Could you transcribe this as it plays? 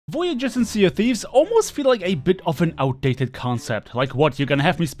Voyages in Sea of Thieves almost feel like a bit of an outdated concept. Like what, you're gonna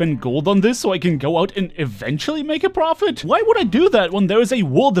have me spend gold on this so I can go out and eventually make a profit? Why would I do that when there is a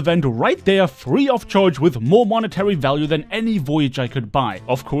world event right there free of charge with more monetary value than any voyage I could buy?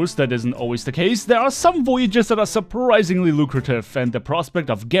 Of course, that isn't always the case. There are some voyages that are surprisingly lucrative, and the prospect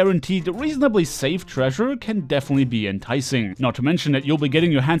of guaranteed, reasonably safe treasure can definitely be enticing. Not to mention that you'll be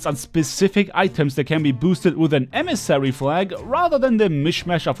getting your hands on specific items that can be boosted with an emissary flag rather than the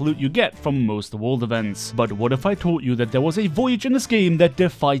mishmash of loot you get from most world events. But what if I told you that there was a voyage in this game that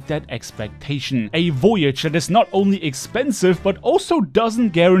defied that expectation? A voyage that is not only expensive but also doesn't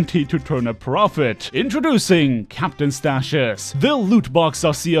guarantee to turn a profit. Introducing Captain Stashes, the loot box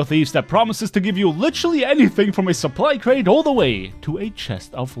of Sea of Thieves that promises to give you literally anything from a supply crate all the way to a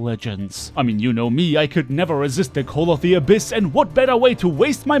chest of legends. I mean, you know me, I could never resist the call of the abyss, and what better way to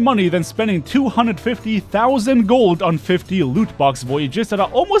waste my money than spending 250,000 gold on 50 loot box voyages that are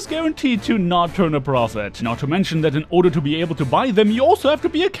almost guaranteed to not turn a profit. Not to mention that in order to be able to buy them, you also have to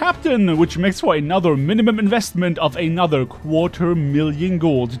be a captain, which makes for another minimum investment of another 250,000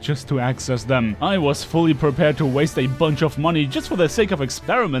 gold just to access them. I was fully prepared to waste a bunch of money just for the sake of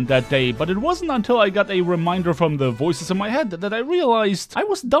experiment that day, but it wasn't until I got a reminder from the voices in my head that I realized I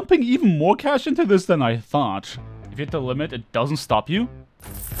was dumping even more cash into this than I thought. If you hit the limit, it doesn't stop you?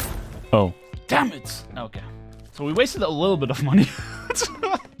 Oh. Damn it! Okay. So we wasted a little bit of money.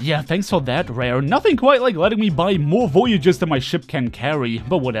 Yeah, thanks for that, Rare. Nothing quite like letting me buy more voyages than my ship can carry,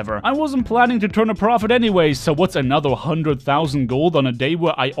 but whatever. I wasn't planning to turn a profit anyway, so what's another 100,000 gold on a day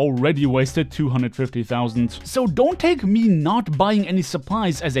where I already wasted 250,000? So don't take me not buying any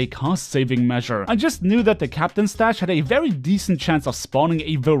supplies as a cost-saving measure. I just knew that the Captain Stash had a very decent chance of spawning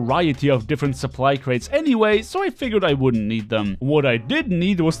a variety of different supply crates anyway, so I figured I wouldn't need them. What I did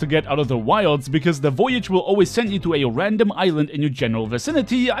need was to get out of the wilds, because the voyage will always send you to a random island in your general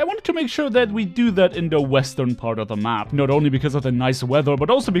vicinity. I wanted to make sure that we do that in the western part of the map, not only because of the nice weather, but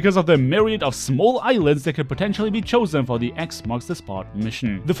also because of the myriad of small islands that could potentially be chosen for the X marks the spot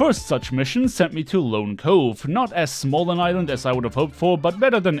mission. The first such mission sent me to Lone Cove, not as small an island as I would have hoped for, but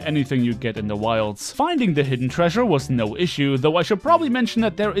better than anything you get in the wilds. Finding the hidden treasure was no issue, though I should probably mention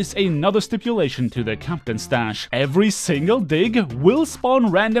that there is another stipulation to the Captain Stash. Every single dig will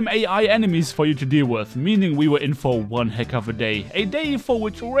spawn random AI enemies for you to deal with, meaning we were in for one heck of a day for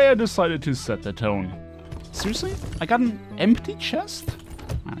which Rare decided to set the tone. Seriously? I got an empty chest?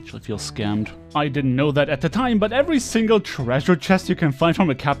 I actually feel scammed. I didn't know that at the time, but every single treasure chest you can find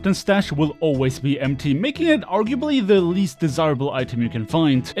from a Captain Stash will always be empty, making it arguably the least desirable item you can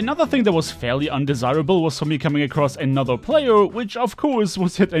find. Another thing that was fairly undesirable was for me coming across another player, which of course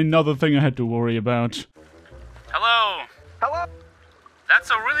was yet another thing I had to worry about. Hello. Hello? That's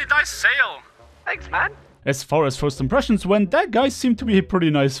a really nice sail. Thanks, man. As far as first impressions went, that guy seemed to be a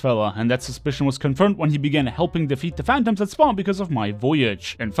pretty nice fella, and that suspicion was confirmed when he began helping defeat the phantoms that spawned because of my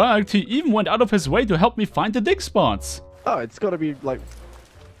voyage. In fact, he even went out of his way to help me find the dig spots. Oh, it's gotta be, like,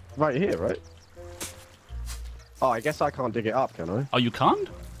 right here, right? Oh, I guess I can't dig it up, can I? Oh, you can't?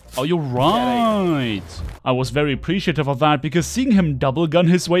 Oh, you're right. I was very appreciative of that, because seeing him double gun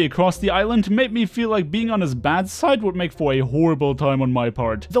his way across the island made me feel like being on his bad side would make for a horrible time on my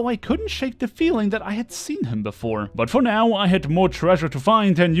part, though I couldn't shake the feeling that I had seen him before. But for now, I had more treasure to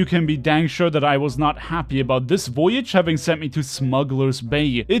find, and you can be dang sure that I was not happy about this voyage having sent me to Smuggler's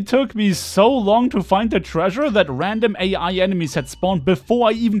Bay. It took me so long to find the treasure that random AI enemies had spawned before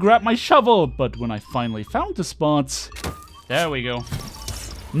I even grabbed my shovel, but when I finally found the spots, there we go.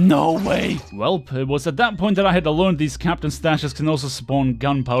 No way! Welp, it was at that point that I had to learn these Captain Stashes can also spawn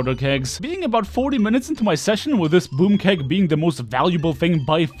gunpowder kegs. Being about 40 minutes into my session with this boom keg being the most valuable thing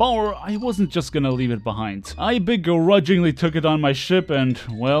by far, I wasn't just gonna leave it behind. I begrudgingly took it on my ship and,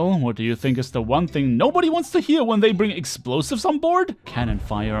 well, what do you think is the one thing nobody wants to hear when they bring explosives on board? Cannon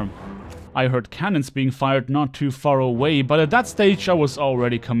fire. I heard cannons being fired not too far away, but at that stage I was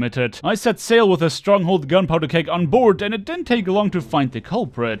already committed. I set sail with a stronghold gunpowder keg on board, and it didn't take long to find the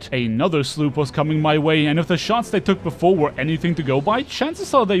culprit. Another sloop was coming my way, and if the shots they took before were anything to go by,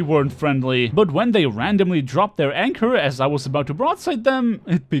 chances are they weren't friendly. But when they randomly dropped their anchor as I was about to broadside them,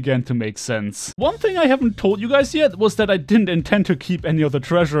 it began to make sense. One thing I haven't told you guys yet was that I didn't intend to keep any of the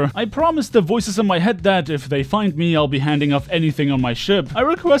treasure. I promised the voices in my head that if they find me, I'll be handing off anything on my ship. I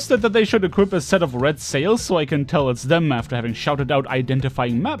requested that they should equip a set of red sails so I can tell it's them after having shouted out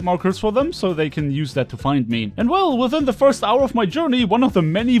identifying map markers for them so they can use that to find me. And well, within the first hour of my journey, one of the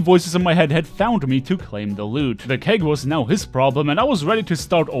many voices in my head had found me to claim the loot. The keg was now his problem and I was ready to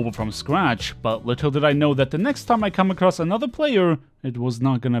start over from scratch, but little did I know that the next time I come across another player, it was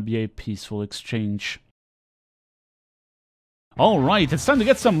not gonna be a peaceful exchange. Alright, it's time to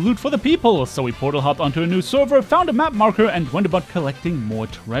get some loot for the people, so we portal hopped onto a new server, found a map marker, and went about collecting more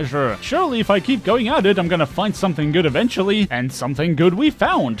treasure. Surely, if I keep going at it, I'm gonna find something good eventually, and something good we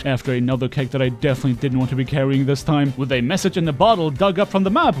found, after another keg that I definitely didn't want to be carrying this time. With a message in the bottle dug up from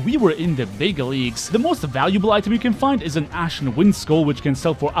the map, we were in the big leagues. The most valuable item you can find is an ashen wind skull, which can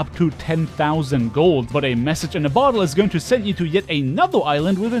sell for up to 10,000 gold, but a message in a bottle is going to send you to yet another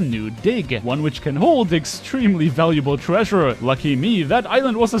island with a new dig, one which can hold extremely valuable treasure. Lucky me, that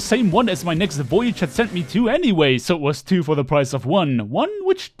island was the same one as my next voyage had sent me to anyway, so it was 2 for the price of 1. One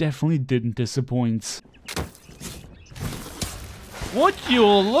which definitely didn't disappoint. Would you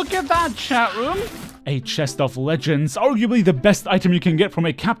look at that, chat room? A chest of legends, arguably the best item you can get from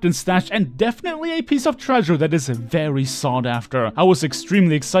a captain's stash and definitely a piece of treasure that is very sought after. I was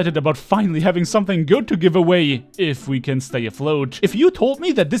extremely excited about finally having something good to give away, if we can stay afloat. If you told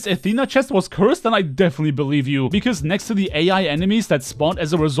me that this Athena chest was cursed, then I definitely believe you, because next to the AI enemies that spawned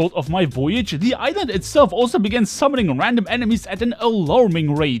as a result of my voyage, the island itself also began summoning random enemies at an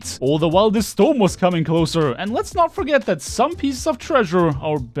alarming rate, all the while the storm was coming closer, and let's not forget that some pieces of treasure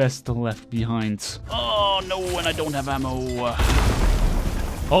are best left behind. Oh no, and I don't have ammo.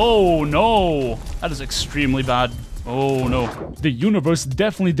 Oh no, that is extremely bad. Oh no. The universe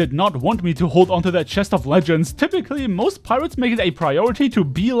definitely did not want me to hold onto that chest of legends. Typically, most pirates make it a priority to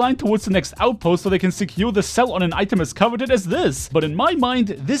beeline towards the next outpost so they can secure the sell on an item as coveted as this. But in my mind,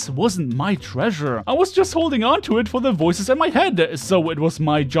 this wasn't my treasure. I was just holding on to it for the voices in my head, so it was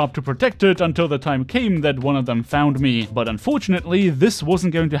my job to protect it until the time came that one of them found me. But unfortunately, this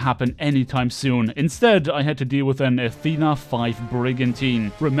wasn't going to happen anytime soon. Instead, I had to deal with an Athena 5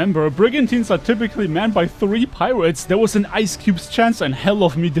 brigantine. Remember, brigantines are typically manned by 3 pirates. There was an ice cube's chance and hell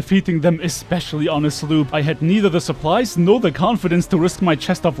of me defeating them, especially on a sloop. I had neither the supplies nor the confidence to risk my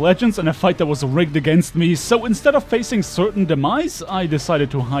chest of legends in a fight that was rigged against me, so instead of facing certain demise, I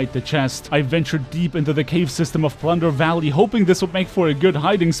decided to hide the chest. I ventured deep into the cave system of Plunder Valley, hoping this would make for a good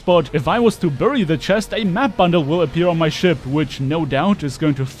hiding spot. If I was to bury the chest, a map bundle will appear on my ship, which no doubt is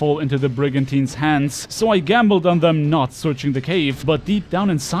going to fall into the brigantine's hands. So I gambled on them not searching the cave, but deep down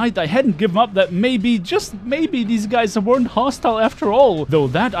inside, I hadn't given up that maybe, just maybe, these guys weren't hostile after all, though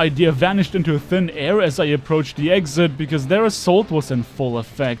that idea vanished into thin air as I approached the exit because their assault was in full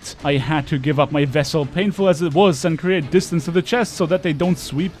effect. I had to give up my vessel, painful as it was, and create distance to the chest so that they don't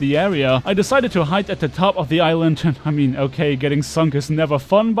sweep the area. I decided to hide at the top of the island, and I mean, okay, getting sunk is never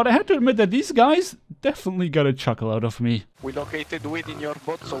fun, but I had to admit that these guys definitely got a chuckle out of me. We located weed in your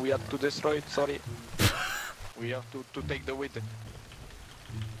boat, so we had to destroy it, sorry. We have to take the weed.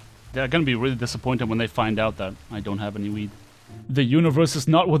 They're gonna be really disappointed when they find out that I don't have any weed. The universe is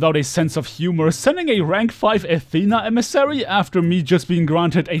not without a sense of humor, sending a rank 5 Athena emissary after me just being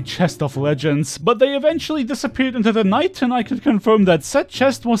granted a chest of legends. But they eventually disappeared into the night, and I could confirm that said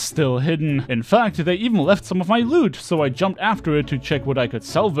chest was still hidden. In fact, they even left some of my loot, so I jumped after it to check what I could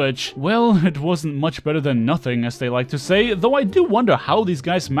salvage. Well, it wasn't much better than nothing, as they like to say, though I do wonder how these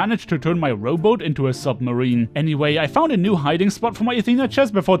guys managed to turn my rowboat into a submarine. Anyway, I found a new hiding spot for my Athena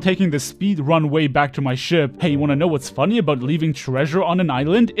chest before taking the speed run way back to my ship. Hey, you wanna know what's funny about leaving treasure on an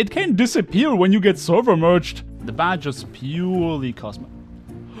island? It can disappear when you get server merged. The badge is purely cosmetic.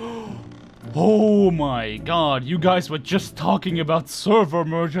 Oh my god, you guys were just talking about server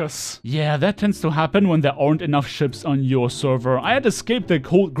mergers. Yeah, that tends to happen when there aren't enough ships on your server. I had escaped the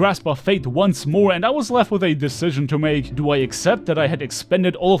cold grasp of fate once more, and I was left with a decision to make. Do I accept that I had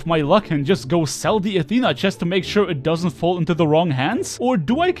expended all of my luck and just go sell the Athena chest to make sure it doesn't fall into the wrong hands? Or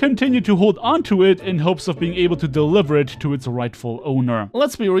do I continue to hold onto it in hopes of being able to deliver it to its rightful owner?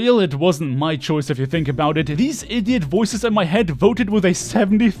 Let's be real, it wasn't my choice if you think about it. These idiot voices in my head voted with a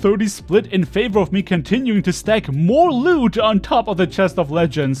 70-30 split in favor of me continuing to stack more loot on top of the chest of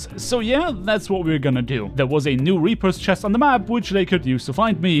legends. So yeah, that's what we're gonna do. There was a new Reaper's chest on the map which they could use to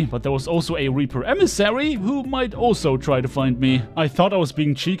find me, but there was also a Reaper emissary who might also try to find me. I thought I was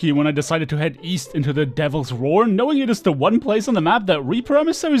being cheeky when I decided to head east into the Devil's Roar, knowing it is the one place on the map that Reaper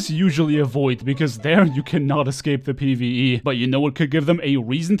emissaries usually avoid, because there you cannot escape the PvE. But you know what could give them a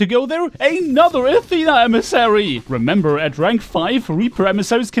reason to go there? Another Athena emissary! Remember, at rank 5, Reaper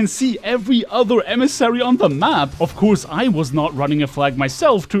emissaries can see every other emissary on the map. Of course, I was not running a flag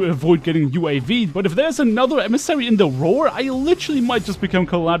myself to avoid getting UAV'd, but if there's another emissary in the Roar, I literally might just become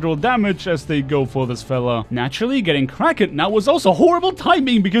collateral damage as they go for this fella. Naturally, getting Kraken now was also horrible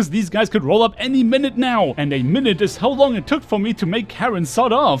timing because these guys could roll up any minute now, and a minute is how long it took for me to make Karen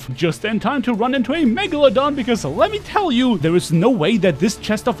sod off, just in time to run into a Megalodon, because let me tell you, there is no way that this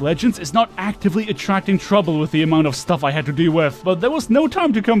chest of legends is not actively attracting trouble with the amount of stuff I had to deal with. But there was no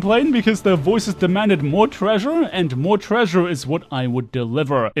time to complain because because their voices demanded more treasure, and more treasure is what I would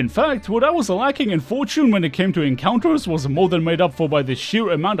deliver. In fact, what I was lacking in fortune when it came to encounters was more than made up for by the sheer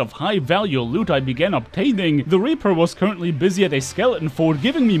amount of high-value loot I began obtaining. The Reaper was currently busy at a skeleton fort,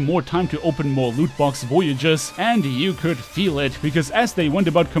 giving me more time to open more loot box voyages, and you could feel it, because as they went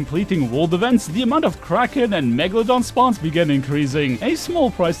about completing world events, the amount of Kraken and Megalodon spawns began increasing. A small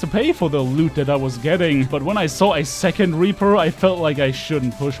price to pay for the loot that I was getting, but when I saw a second Reaper, I felt like I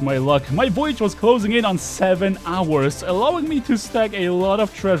shouldn't push my luck. My voyage was closing in on 7 hours, allowing me to stack a lot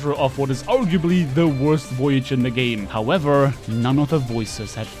of treasure off what is arguably the worst voyage in the game. However, none of the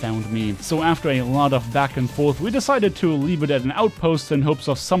voices had found me, so after a lot of back and forth, we decided to leave it at an outpost in hopes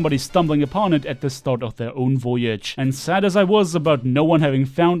of somebody stumbling upon it at the start of their own voyage. And sad as I was about no one having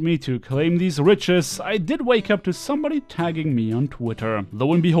found me to claim these riches, I did wake up to somebody tagging me on Twitter.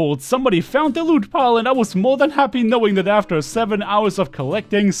 Lo and behold, somebody found the loot pile, and I was more than happy knowing that after 7 hours of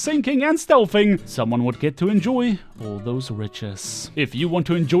collecting, sinking, and stealthing, someone would get to enjoy all those riches. If you want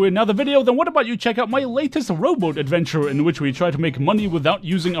to enjoy another video, then what about you check out my latest rowboat adventure in which we try to make money without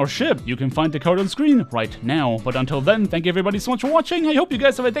using our ship. You can find the card on screen right now. But until then, thank you everybody so much for watching. I hope you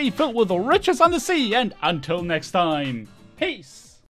guys have a day filled with riches on the sea, and until next time, peace!